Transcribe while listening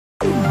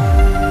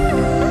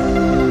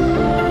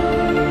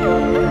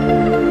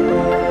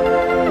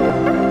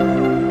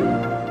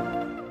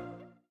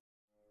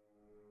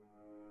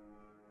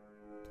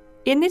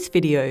In this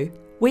video,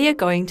 we are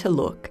going to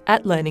look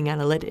at Learning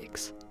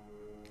Analytics.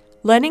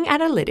 Learning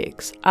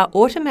Analytics are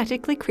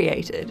automatically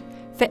created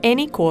for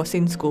any course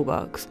in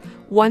Schoolbox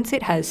once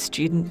it has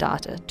student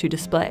data to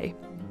display.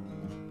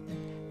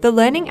 The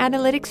Learning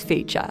Analytics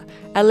feature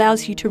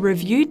allows you to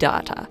review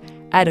data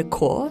at a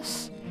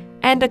course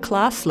and a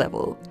class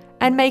level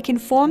and make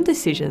informed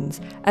decisions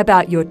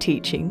about your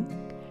teaching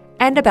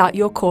and about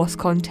your course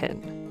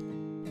content.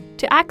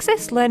 To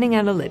access Learning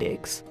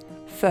Analytics,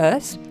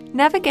 first,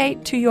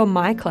 navigate to your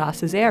My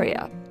Classes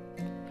area.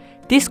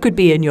 This could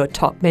be in your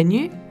top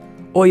menu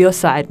or your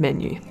side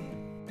menu.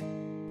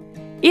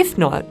 If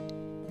not,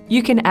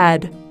 you can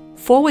add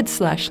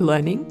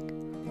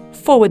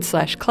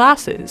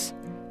 /learning/classes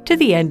to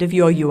the end of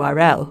your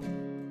URL.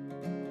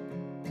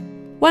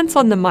 Once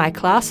on the My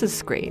Classes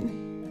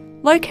screen,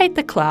 locate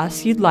the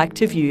class you'd like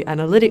to view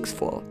analytics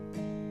for.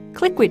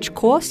 Click which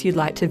course you'd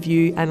like to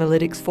view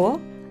analytics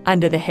for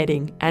under the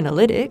heading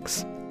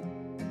Analytics.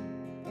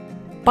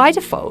 By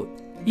default,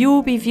 you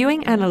will be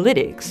viewing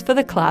analytics for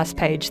the class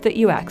page that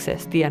you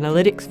accessed the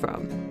analytics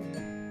from.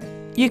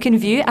 You can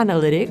view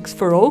analytics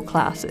for all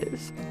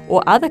classes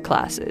or other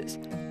classes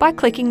by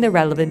clicking the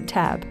relevant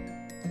tab.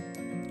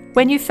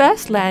 When you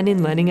first land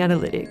in Learning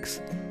Analytics,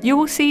 you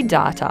will see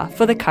data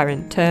for the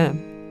current term.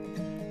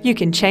 You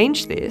can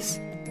change this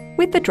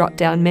with the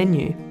drop-down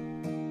menu.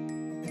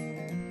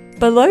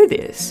 Below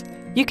this,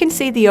 you can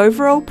see the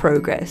overall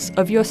progress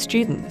of your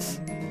students.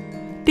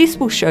 This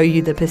will show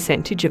you the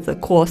percentage of the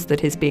course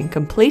that has been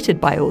completed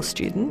by all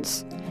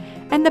students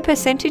and the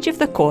percentage of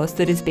the course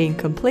that is being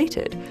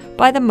completed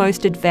by the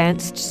most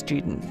advanced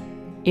student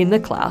in the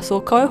class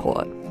or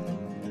cohort.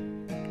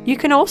 You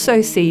can also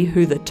see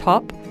who the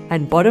top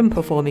and bottom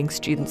performing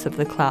students of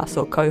the class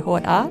or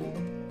cohort are.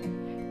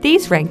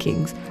 These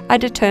rankings are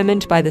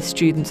determined by the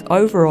student's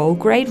overall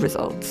grade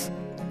results.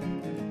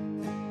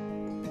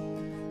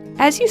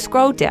 As you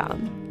scroll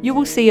down, you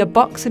will see a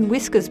box and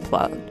whiskers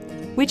plot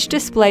which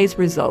displays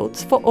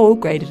results for all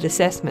graded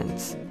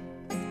assessments.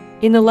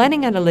 In the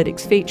Learning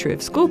Analytics feature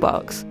of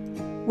Schoolbox,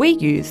 we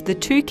use the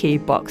two-key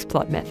box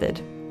plot method.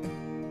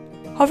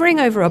 Hovering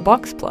over a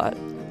box plot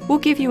will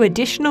give you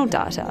additional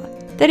data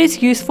that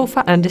is useful for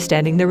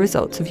understanding the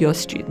results of your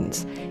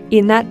students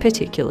in that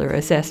particular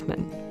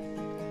assessment.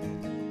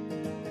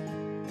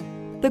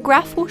 The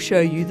graph will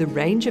show you the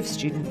range of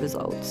student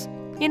results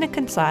in a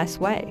concise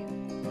way.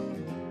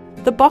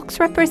 The box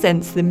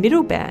represents the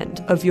middle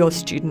band of your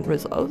student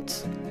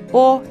results,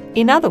 or,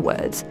 in other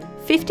words,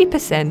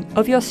 50%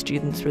 of your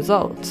students'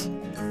 results.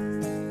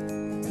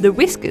 The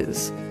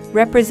whiskers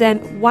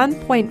represent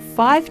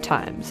 1.5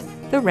 times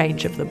the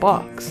range of the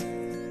box.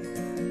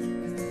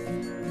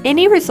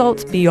 Any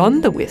results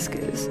beyond the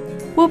whiskers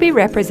will be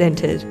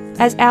represented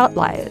as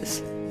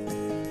outliers.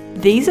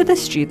 These are the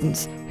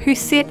students who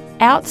sit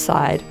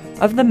outside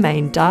of the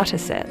main data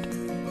set.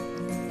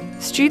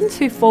 Students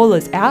who fall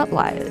as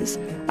outliers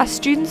are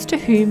students to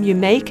whom you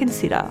may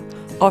consider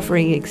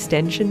offering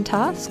extension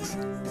tasks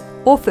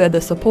or further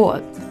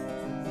support.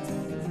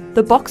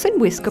 The box and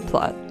whisker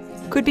plot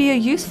could be a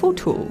useful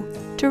tool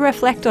to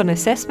reflect on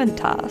assessment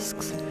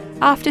tasks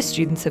after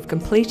students have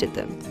completed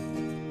them.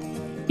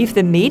 If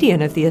the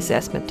median of the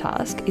assessment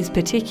task is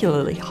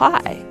particularly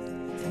high,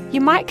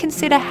 you might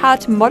consider how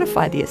to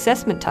modify the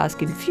assessment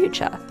task in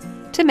future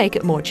to make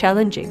it more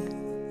challenging.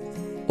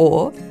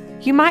 Or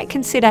you might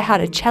consider how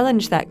to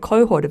challenge that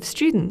cohort of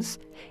students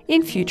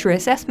in future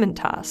assessment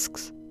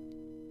tasks.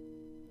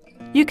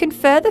 You can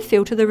further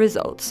filter the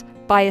results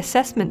by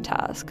assessment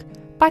task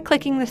by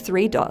clicking the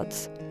three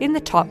dots in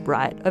the top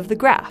right of the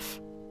graph.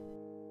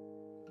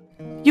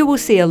 You will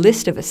see a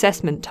list of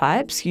assessment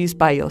types used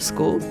by your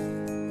school.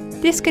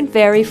 This can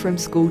vary from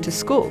school to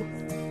school,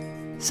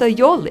 so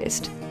your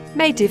list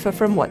may differ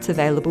from what's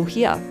available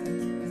here.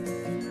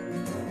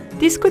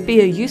 This could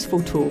be a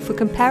useful tool for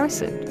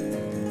comparison.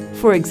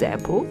 For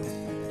example,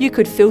 you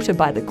could filter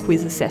by the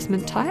quiz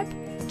assessment type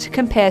to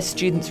compare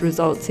students'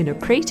 results in a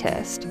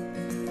pre-test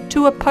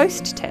to a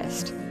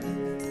post-test.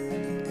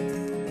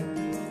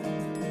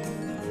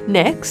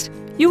 Next,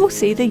 you will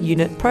see the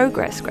unit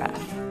progress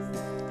graph.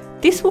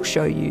 This will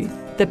show you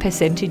the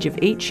percentage of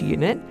each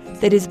unit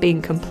that is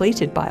being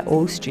completed by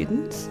all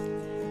students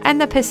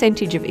and the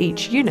percentage of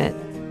each unit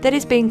that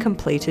is being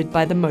completed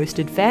by the most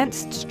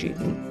advanced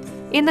student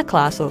in the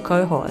class or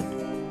cohort.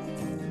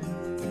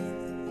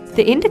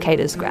 The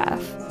indicators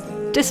graph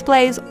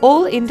displays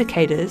all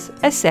indicators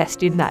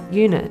assessed in that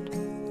unit.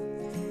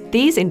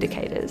 These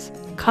indicators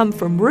come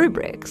from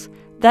rubrics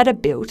that are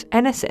built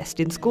and assessed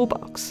in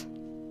Schoolbox.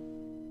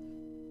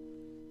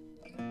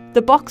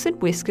 The box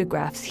and whisker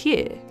graphs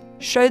here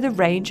show the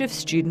range of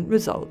student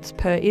results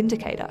per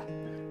indicator.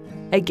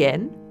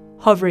 Again,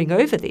 hovering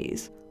over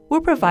these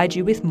will provide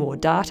you with more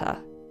data.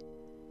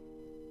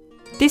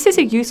 This is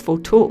a useful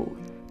tool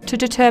to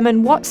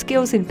determine what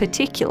skills in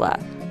particular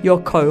your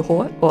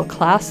cohort or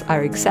class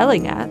are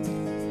excelling at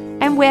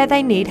and where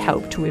they need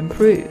help to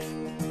improve.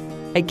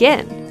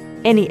 Again,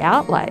 any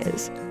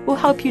outliers will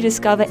help you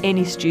discover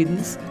any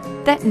students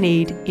that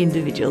need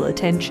individual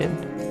attention.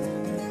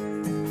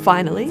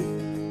 Finally,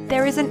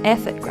 there is an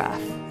effort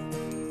graph.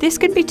 This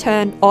can be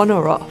turned on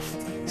or off,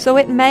 so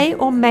it may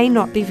or may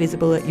not be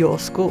visible at your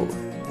school.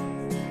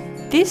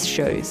 This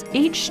shows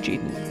each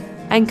student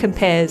and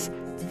compares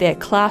their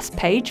class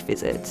page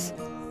visits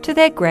to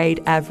their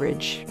grade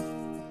average.